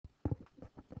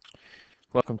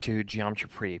Welcome to Geometry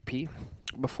Pre-AP.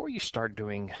 Before you start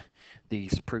doing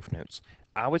these proof notes,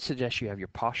 I would suggest you have your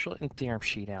postulate and theorem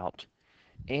sheet out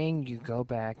and you go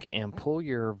back and pull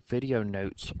your video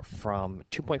notes from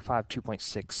 2.5,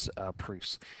 2.6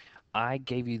 proofs. I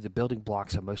gave you the building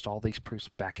blocks of most all these proofs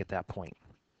back at that point.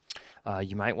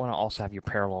 You might want to also have your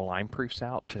parallel line proofs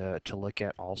out to look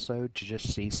at also to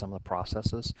just see some of the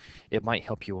processes. It might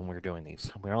help you when we're doing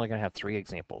these. We're only going to have 3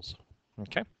 examples.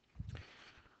 Okay?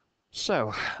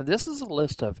 So this is a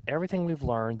list of everything we've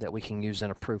learned that we can use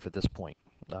in a proof at this point.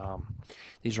 Um,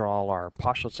 these are all our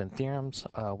postulates and theorems.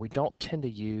 We don't tend to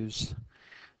use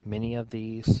many of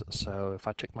these, so if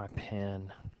I took my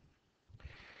pen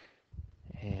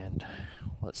and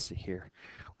let's see here,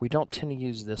 we don't tend to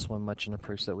use this one much in the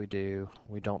proofs that we do.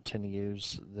 We don't tend to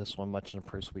use this one much in the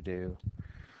proofs we do,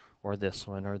 or this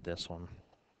one, or this one.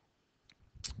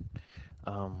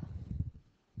 Um,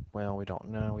 well, we don't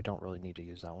know. We don't really need to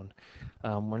use that one.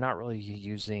 We're not really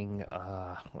using,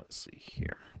 let's see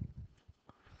here.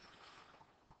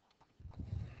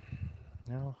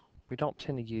 No, we don't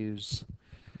tend to use,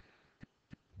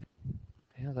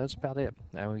 yeah, that's about it.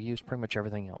 And we use pretty much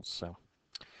everything else. So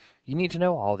you need to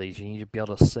know all these. You need to be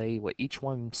able to say what each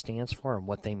one stands for and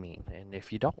what they mean. And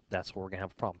if you don't, that's where we're going to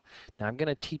have a problem. Now I'm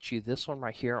going to teach you this one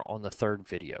right here on the 3rd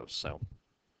video. So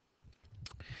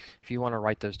if you want to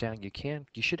write those down, you can.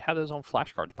 You should have those on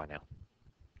flashcards by now.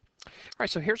 All right,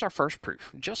 so here's our first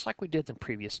proof. Just like we did in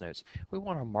previous notes, we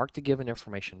want to mark the given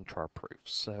information into our proof.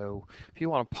 So if you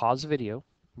want to pause the video,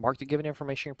 mark the given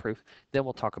information in your proof, then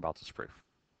we'll talk about this proof.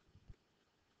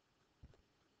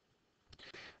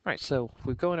 All right, so if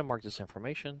we go in and mark this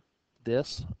information,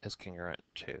 this is congruent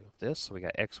to this. So we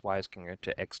got xy is congruent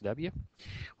to xw.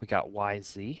 We got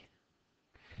yz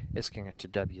is congruent to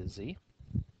wz.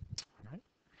 All right.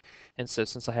 And so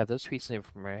since I have those pieces of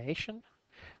information,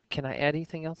 can I add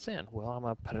anything else in? Well, I'm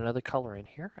going to put another color in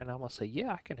here, and I'm going to say,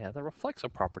 yeah, I can have the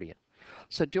reflexive property in.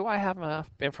 So do I have enough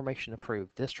information to prove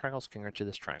this triangle is congruent to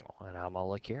this triangle? And I'm going to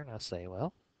look here, and I say,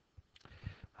 well,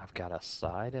 I've got a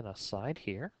side and a side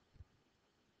here.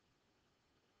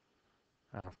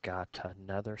 I've got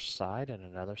another side and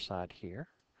another side here.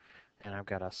 And I've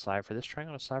got a side for this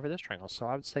triangle and a side for this triangle. So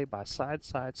I would say by side,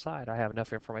 side, side, I have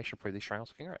enough information for these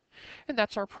triangles congruent. And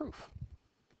that's our proof.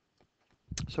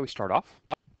 So we start off.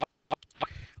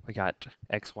 We got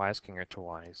xy is congruent to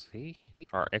yz,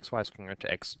 or xy is congruent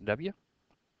to xw.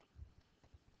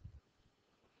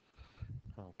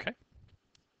 Okay.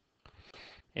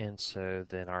 And so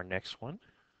then our next one,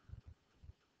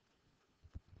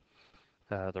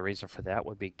 the reason for that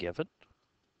would be given.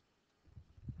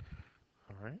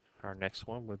 All right. Our next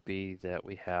one would be that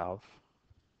we have,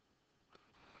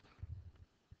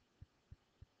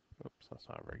 oops, that's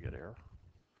not a very good error.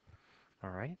 All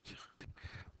right.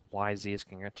 YZ is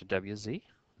congruent to WZ.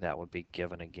 That would be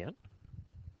given again.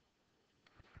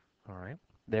 All right.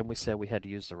 Then we said we had to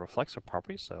use the reflexive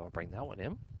property, so I'll bring that one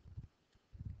in.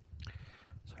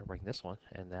 So I bring this one,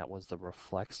 and that was the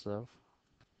reflexive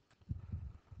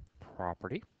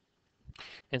property.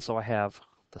 And so I have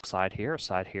the side here, a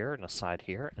side here, and a side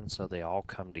here, and so they all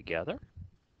come together.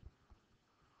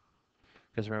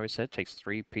 Because remember we said it takes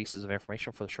 3 pieces of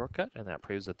information for the shortcut, and that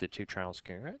proves that the 2 triangles are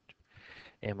congruent.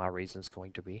 And my reason is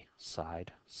going to be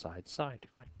side, side, side.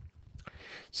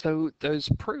 So those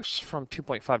proofs from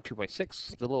 2.5,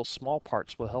 2.6, the little small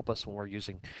parts will help us when we're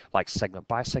using like segment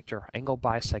bisector, angle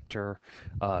bisector,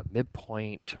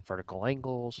 midpoint, vertical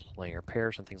angles, linear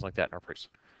pairs, and things like that in our proofs.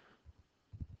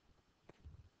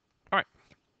 All right,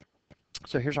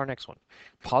 so here's our next one.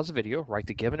 Pause the video, write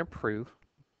the given and prove,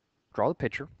 draw the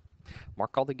picture,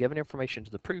 mark all the given information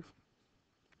to the proof,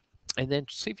 and then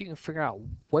see if you can figure out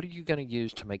what are you going to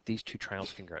use to make these 2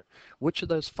 triangles congruent. Which of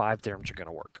those 5 theorems are going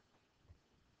to work?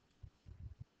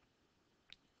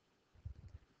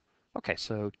 Okay,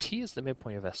 so T is the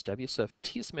midpoint of SW. So if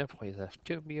T is the midpoint of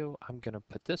SW, I'm going to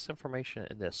put this information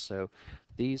in this. So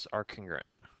these are congruent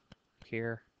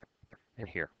here and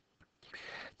here.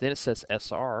 Then it says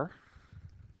SR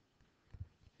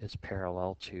is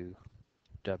parallel to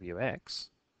WX.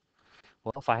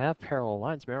 Well, if I have parallel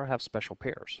lines, maybe I have special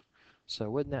pairs. So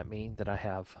wouldn't that mean that I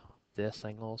have this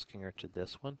angle is congruent to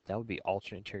this one? That would be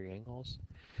alternate interior angles.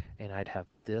 And I'd have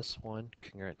this one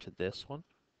congruent to this one.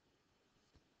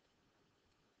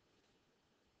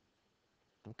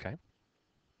 Okay.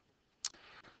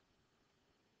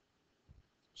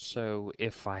 So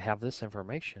if I have this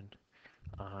information,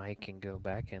 I can go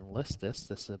back and list this.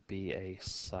 This would be a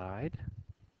side.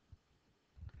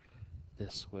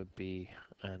 This would be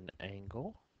an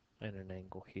angle and an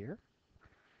angle here.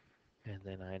 And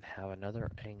then I'd have another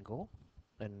angle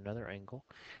and another angle.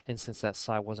 And since that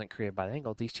side wasn't created by the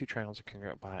angle, these two triangles are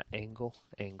congruent by angle,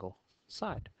 angle,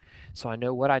 side. So I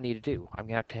know what I need to do. I'm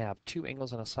going to have two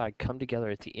angles and a side come together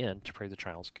at the end to prove the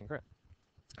triangle is congruent.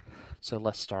 So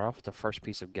let's start off with the first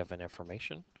piece of given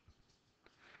information,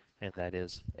 and that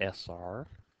is SR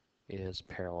is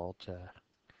parallel to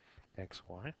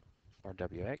XY, or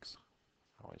WX.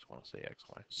 I always want to say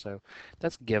XY. So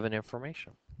that's given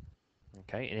information.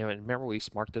 Okay, and remember we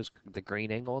marked those, the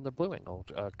green angle and the blue angle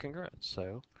congruent.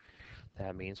 So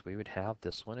that means we would have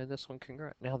this one and this one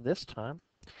congruent. Now this time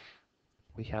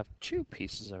we have two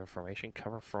pieces of information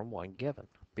coming from one given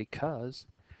because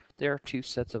there are two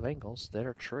sets of angles that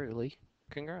are truly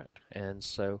congruent. And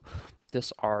so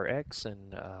this Rx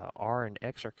and R and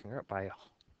X are congruent by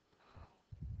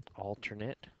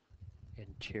alternate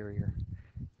interior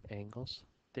angles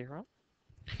theorem.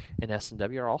 And S and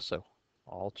W are also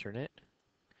alternate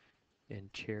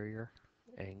interior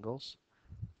angles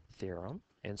theorem.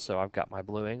 And so I've got my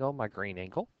blue angle, my green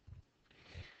angle.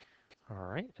 All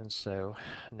right, and so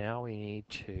now we need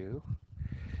to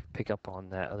pick up on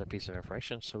that other piece of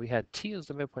information. So we had T as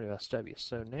the midpoint of SW.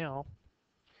 So now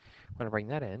I'm going to bring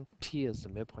that in. T is the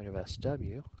midpoint of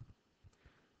SW.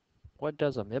 What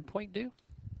does a midpoint do?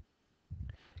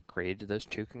 Created those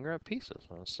two congruent pieces.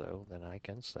 And so then I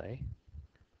can say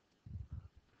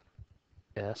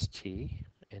ST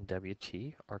and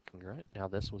WT are congruent. Now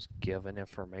this was given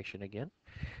information again,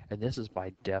 and this is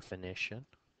by definition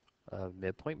of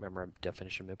midpoint. Remember,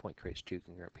 definition of midpoint creates two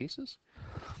congruent pieces.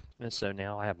 And so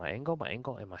now I have my angle,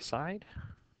 and my side,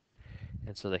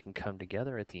 and so they can come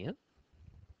together at the end.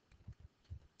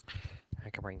 I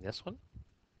can bring this one,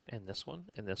 and this one,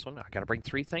 and this one. I got to bring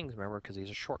three things, remember, because these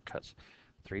are shortcuts.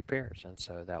 Three pairs, and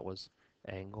so that was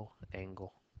angle,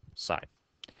 angle, side.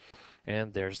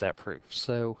 And there's that proof.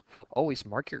 So always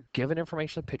mark your given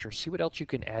information in the picture. See what else you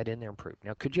can add in there and prove.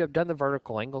 Now, could you have done the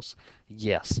vertical angles?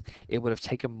 Yes. It would have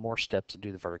taken more steps to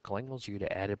do the vertical angles. You'd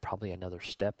have added probably another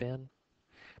step in,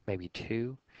 maybe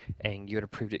two, and you would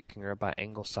have proved it congruent by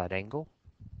angle, side, angle.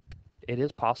 It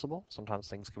is possible. Sometimes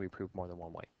things can be proved more than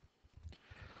one way.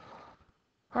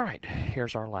 All right,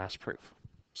 here's our last proof.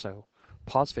 So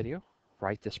pause video,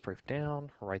 write this proof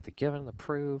down, write the given, the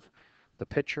prove, the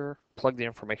picture, plug the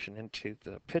information into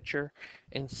the picture,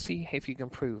 and see if you can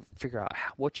figure out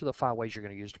which of the 5 ways you're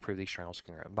going to use to prove these triangles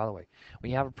congruent. And by the way, when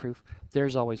you have a proof,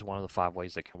 there's always one of the 5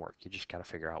 ways that can work. You just got to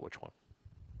figure out which one.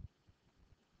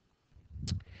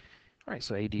 All right,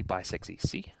 so AD bisects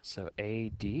EC. So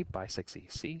AD bisects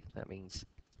EC. That means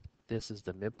this is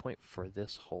the midpoint for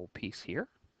this whole piece here,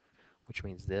 which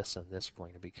means this and this are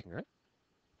going to be congruent.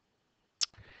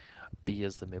 B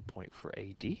is the midpoint for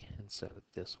AD, and so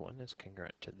this one is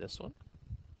congruent to this one.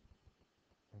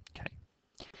 Okay,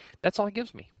 that's all it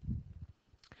gives me.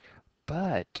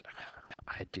 But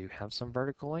I do have some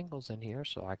vertical angles in here,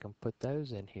 so I can put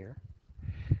those in here.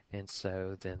 And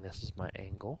so then this is my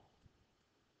angle.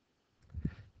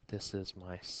 This is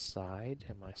my side,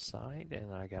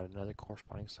 and I got another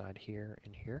corresponding side here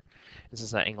and here. And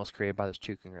since that angle is created by those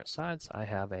two congruent sides, I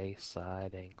have a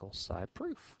side angle side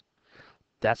proof.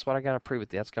 That's what I got to prove.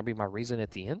 That's going to be my reason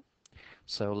at the end.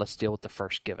 So let's deal with the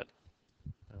first given.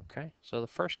 Okay, so the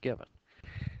first given.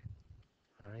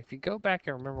 If you go back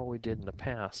and remember what we did in the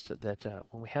past, that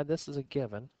when we had this as a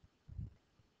given,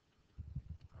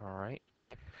 all right,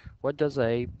 what does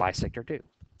a bisector do?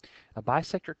 A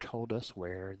bisector told us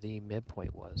where the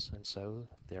midpoint was, and so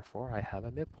therefore I have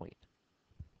a midpoint.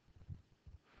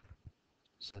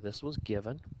 So this was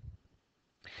given.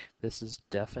 This is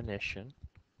definition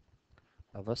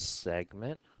of a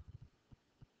segment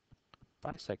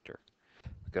bisector.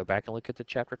 Go back and look at the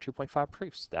chapter 2.5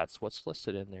 proofs. That's what's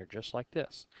listed in there, just like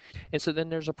this. And so then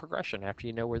there's a progression. After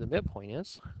you know where the midpoint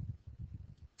is,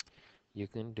 you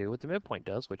can do what the midpoint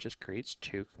does, which is creates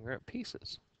two congruent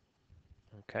pieces.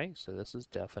 Okay, so this is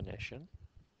definition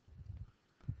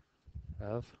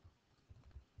of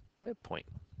midpoint.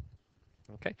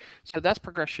 Okay, so that's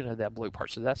progression of that blue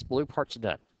part. So that's blue part's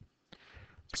done.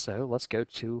 So let's go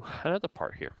to another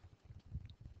part here.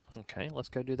 Okay, let's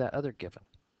go do that other given.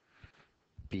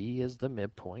 B is the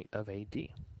midpoint of AD.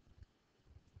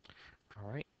 All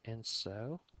right, and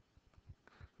so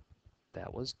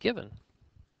that was given.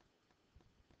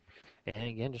 And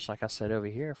again, just like I said over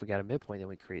here, if we got a midpoint, then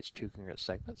we create two congruent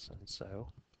segments. And so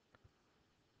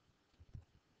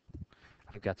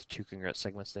I've got the two congruent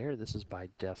segments there. This is by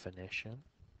definition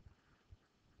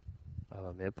of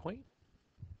a midpoint.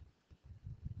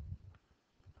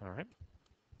 All right.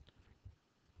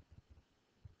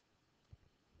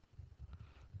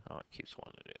 Oh, it keeps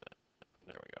wanting to do that.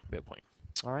 There we go, midpoint.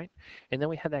 All right, and then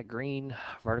we have that green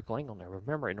vertical angle. Now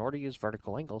remember, in order to use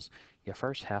vertical angles, you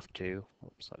first have to,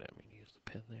 oops, I didn't mean to use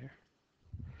the pen there.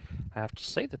 I have to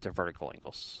say that they're vertical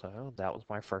angles. So that was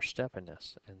my first step in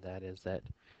this, and that is that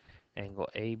angle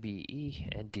ABE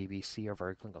and DBC are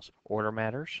vertical angles. Order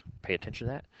matters, pay attention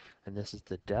to that, and this is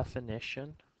the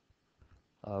definition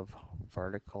of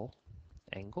vertical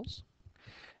angles.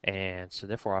 And so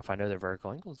therefore, if I know they're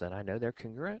vertical angles, then I know they're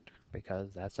congruent because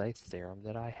that's a theorem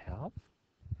that I have.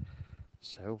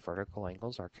 So vertical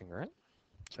angles are congruent.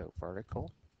 So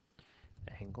vertical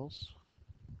angles,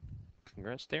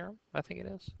 congruence theorem, I think it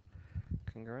is.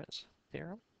 Congruence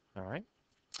theorem. All right.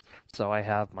 So I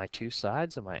have my two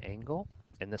sides of my angle.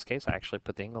 In this case, I actually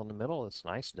put the angle in the middle. It's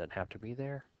nice. It doesn't have to be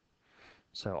there.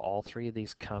 So all three of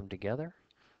these come together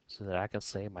so that I can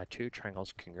say my two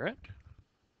triangles congruent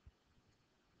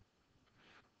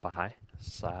by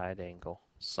side angle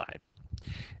side.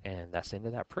 And that's the end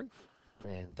of that proof.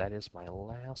 And that is my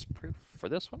last proof for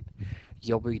this one.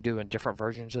 You'll be doing different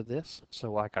versions of this.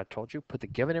 So like I told you, put the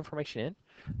given information in,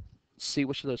 see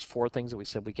which of those four things that we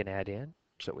said we can add in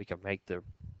so that we can make the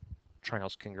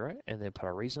triangles congruent, and then put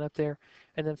our reason up there,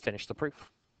 and then finish the proof.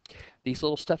 These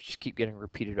little steps just keep getting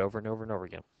repeated over and over and over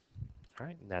again. All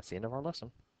right, and that's the end of our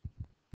lesson.